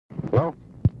Hello?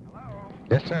 Hello?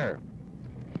 Yes, sir.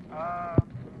 I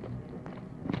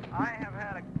have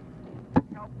had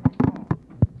a helpful call.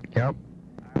 Yep.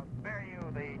 I'll spare you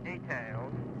the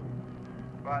details,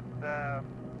 but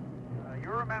you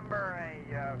remember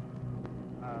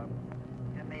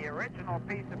in the original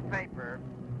piece of paper,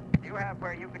 you have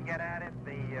where you can get at it,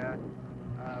 the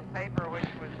paper which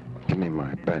was... Give me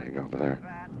my bag over there.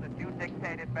 That you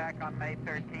dictated back on May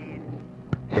 13th.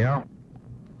 Yeah?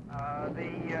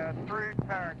 The third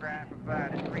paragraph of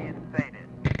that is reinstated.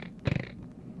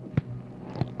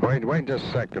 Wait just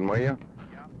a second, will you?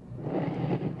 Yeah.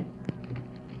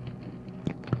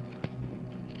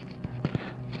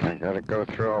 I gotta go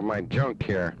through all my junk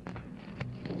here.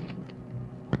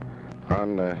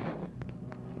 On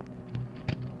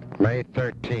May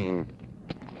 13.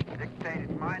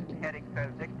 Dictated, my heading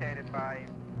says dictated by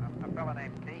a fellow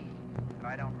named D, that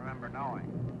I don't remember knowing.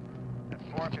 At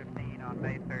 4:15 on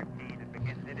May 13, it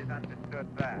begins, it is understood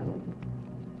that.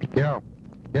 Yeah.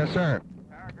 Yes, sir.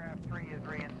 Paragraph 3 is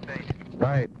reinstated.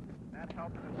 Right. That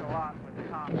helps us a lot with the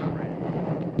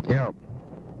conference. Yeah.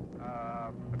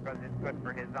 Because it's good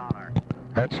for his honor.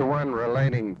 That's the one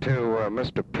relating to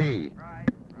Mr. P. Right.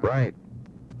 Right.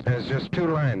 There's just 2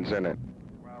 lines in it.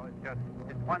 Well,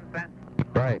 it's one sentence.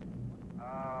 Right.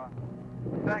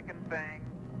 Second thing,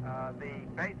 the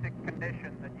basic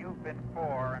condition that you've been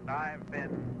for and I've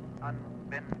been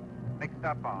mixed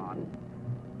up on,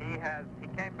 he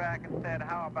came back and said,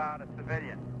 how about a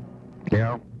civilian?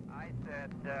 Yeah. I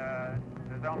said,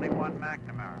 there's only one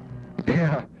McNamara.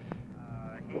 Yeah.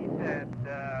 He said,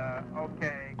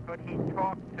 okay, could he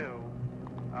talk to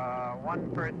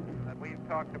one person that we've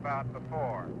talked about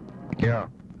before? Yeah.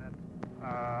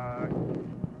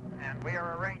 And we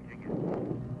are arranging it.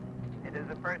 It is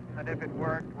a person that, if it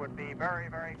worked, would be very,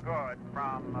 very good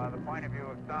from the point of view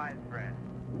of size friends.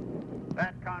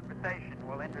 That conversation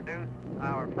will introduce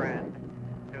our friend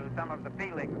to some of the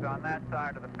feelings on that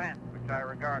side of the fence, which I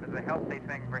regard as a healthy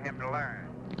thing for him to learn.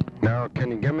 Now,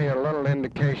 can you give me a little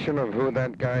indication of who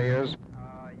that guy is?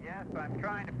 Yes, I'm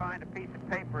trying to find a piece of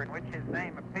paper in which his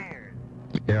name appears.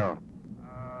 Yeah.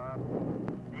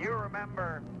 Do you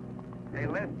remember a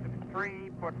list of 3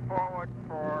 put forward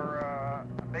for a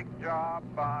big job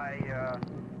by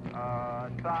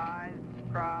size,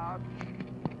 crowd?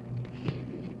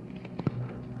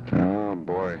 Oh,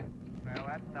 boy. Well,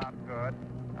 that's not good.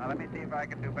 Let me see if I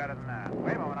can do better than that.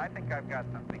 Wait a moment, I think I've got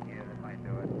something here that might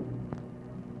do it.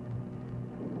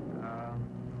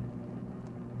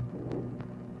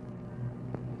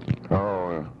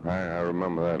 Oh, I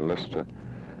remember that list.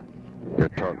 You're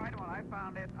talking. Wait a minute, I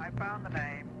found it. I found the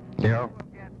name. Yeah. You will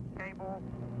get cable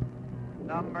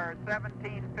number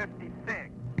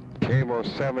 1756. Cable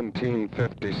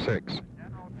 1756.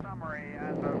 General summary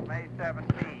as of May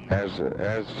 17.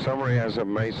 As summary as of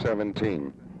May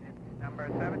 17. Number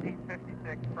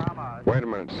 1756 from us. Wait a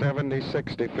minute,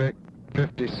 7060 50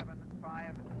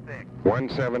 1756.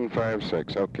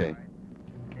 1756. Okay. Right.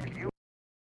 If you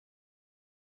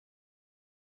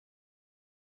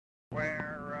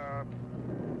where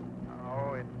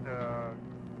it's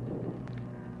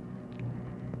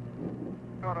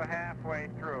sort of halfway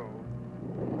through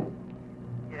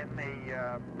in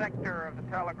the sector of the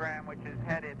telegram which is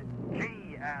headed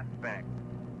G aspect.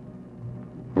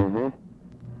 Mm-hmm.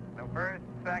 The first,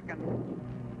 second,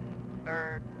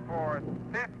 third, fourth,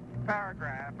 fifth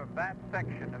paragraph of that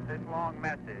section of this long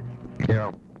message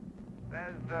Yeah.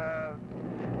 says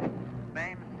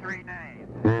names 3 names.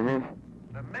 Mm-hmm.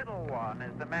 The middle one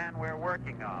is the man we're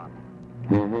working on.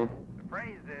 Mm-hmm. The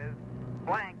phrase is,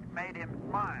 blank made him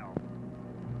smile.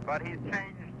 But he's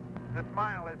changed, the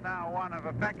smile is now one of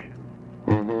affection.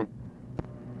 Mm-hmm.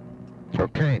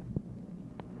 Okay.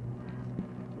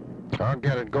 I'll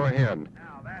get it. Go ahead.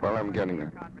 Now, that's Well, I'm getting the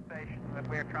it. conversation that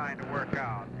we're trying to work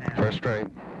out. And First rate.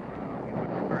 we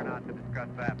would prefer not to discuss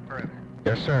that further.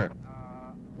 Yes, sir.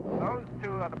 Those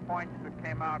 2 are the points that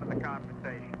came out of the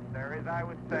conversation. There is, I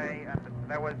would say, and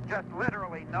there was just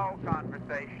literally no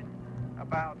conversation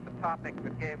about the topic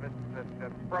that gave us,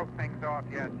 that broke things off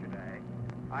yesterday.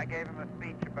 I gave him a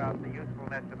speech about the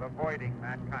usefulness of avoiding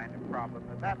that kind of problem,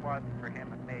 but that wasn't for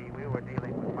him and me. We were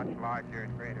dealing with much larger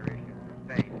and greater issues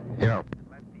of state. Yeah. And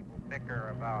let people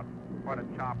bicker about what a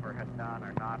chopper had done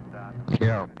or not done.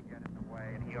 Yeah. And get in the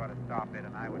way, and he ought to stop it,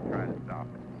 and I would try to stop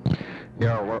it.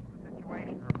 Yeah, well...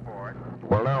 Situation report.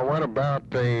 Well, now, what about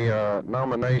the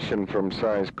nomination from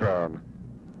Size Crowd?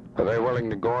 Are they willing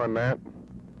to go on that?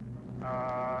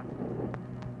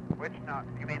 Which not?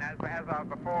 You mean as of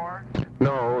before?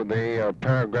 No, the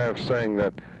paragraph saying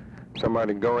that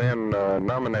somebody go in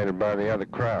nominated by the other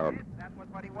crowd. That was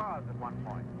what he was at one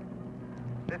point.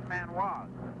 This man was.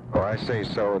 Oh, I see.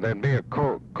 So there'd be a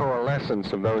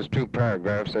coalescence of those two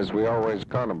paragraphs as we always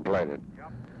contemplated.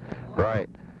 Yep. Right.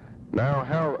 Now,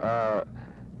 how,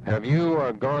 have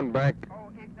you gone back? Oh,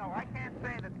 no, I can't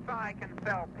say that Cy can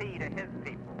sell P to his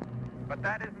people, but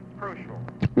that isn't crucial.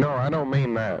 No, I don't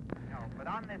mean that. No, but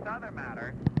on this other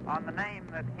matter, on the name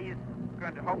that he's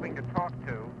hoping to talk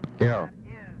to, Yeah. that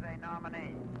is a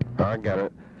nominee. I get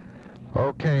it.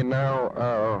 Okay,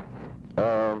 now,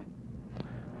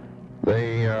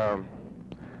 the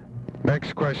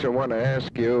next question I want to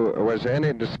ask you, was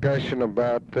any discussion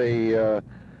about the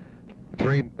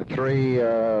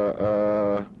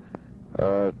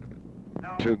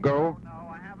to go? No,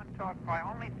 I haven't talked. I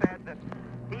only said that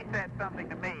he said something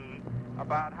to me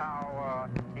about how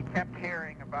he kept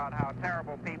hearing about how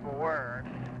terrible people were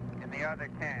in the other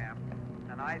camp.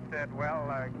 And I said, well,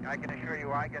 I can assure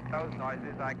you I get those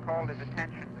noises. I called his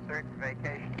attention to certain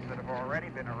vacations that have already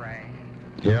been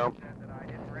arranged. Yeah. I said that I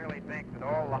didn't really think that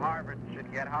all the Harvards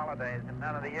should get holidays and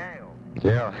none of the Yales.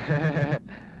 Yeah.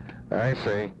 I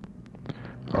see.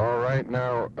 All right.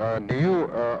 Now, do you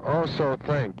also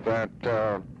think that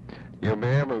you'll be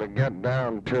able to get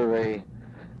down to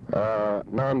the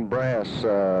non-brass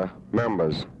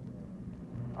members?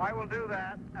 I will do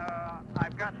that.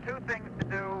 I've got two things to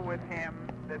do with him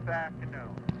this afternoon.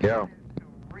 Yeah. One is to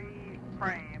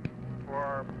reframe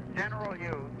for general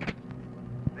use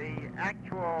the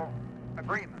actual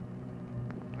agreement.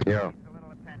 Which Yeah. needs a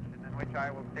little attention, in which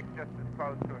I will stick just as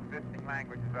close to existing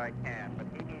language as I can, but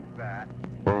he needs that.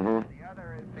 Mm-hmm. The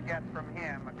other is to get from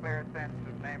him a clear sense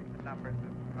of names and numbers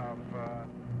of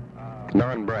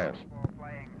non-brass.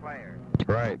 playing players.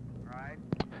 Right. Right?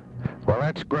 Well,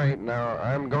 that's great. Now,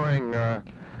 I'm going, We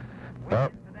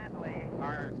incidentally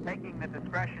are taking the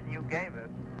discretion you gave us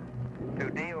to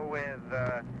deal with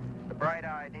the bright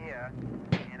idea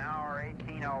in our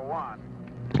 1801.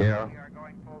 yeah. We are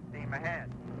going full steam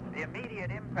ahead. The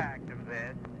immediate impact of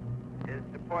this is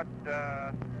to put,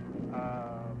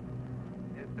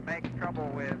 is to make trouble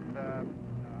with the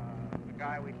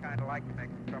guy we kind of like to make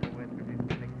some trouble with because he's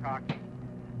getting cocky.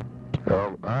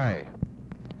 Oh, I.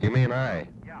 You mean I?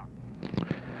 Yeah.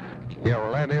 Yeah,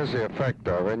 well, that is the effect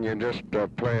of it. You just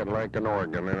play it like an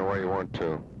organ any way you want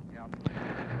to. Yep.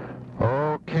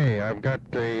 Okay, I've got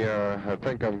the, I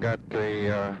think I've got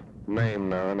the name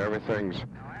now and everything's... Now,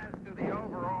 as to the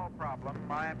overall problem,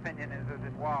 my opinion is as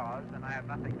it was, and I have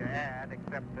nothing to add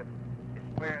except that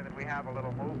it's clear that we have a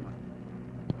little movement.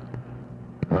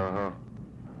 Uh-huh.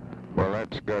 Well,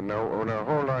 that's good. Now,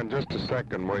 hold on just a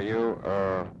second, will you?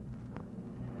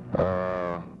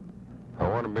 I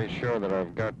want to be sure that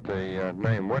I've got the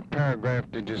name. What paragraph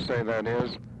did you say that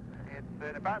is?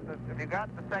 It's about the, have you got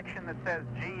the section that says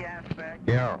G aspect?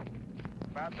 Yeah.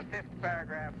 About the fifth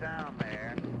paragraph down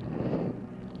there.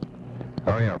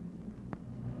 Oh, yeah.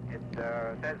 It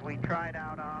says we tried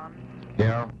out on.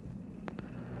 Yeah.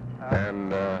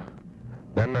 And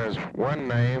then there's one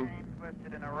name. Names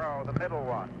listed in a row, the middle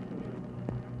one.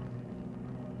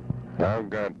 I've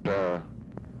got...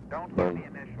 Don't put the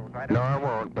initials. I don't No, I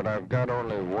won't, but I've got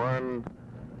only 1,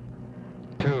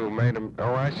 2, made them...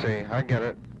 Oh, I see. I get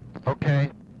it. Okay.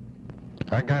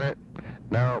 I got it.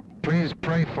 Now, please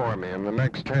pray for me in the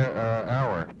next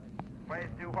hour. Please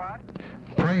do what?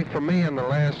 Pray for me in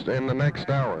the next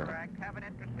hour. Correct. Have an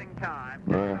interesting time.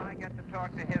 When I get to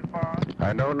talk to his boss?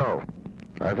 I don't know.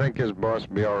 I think his boss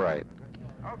will be all right.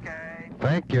 Okay.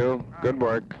 Thank you. Good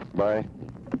work. Bye.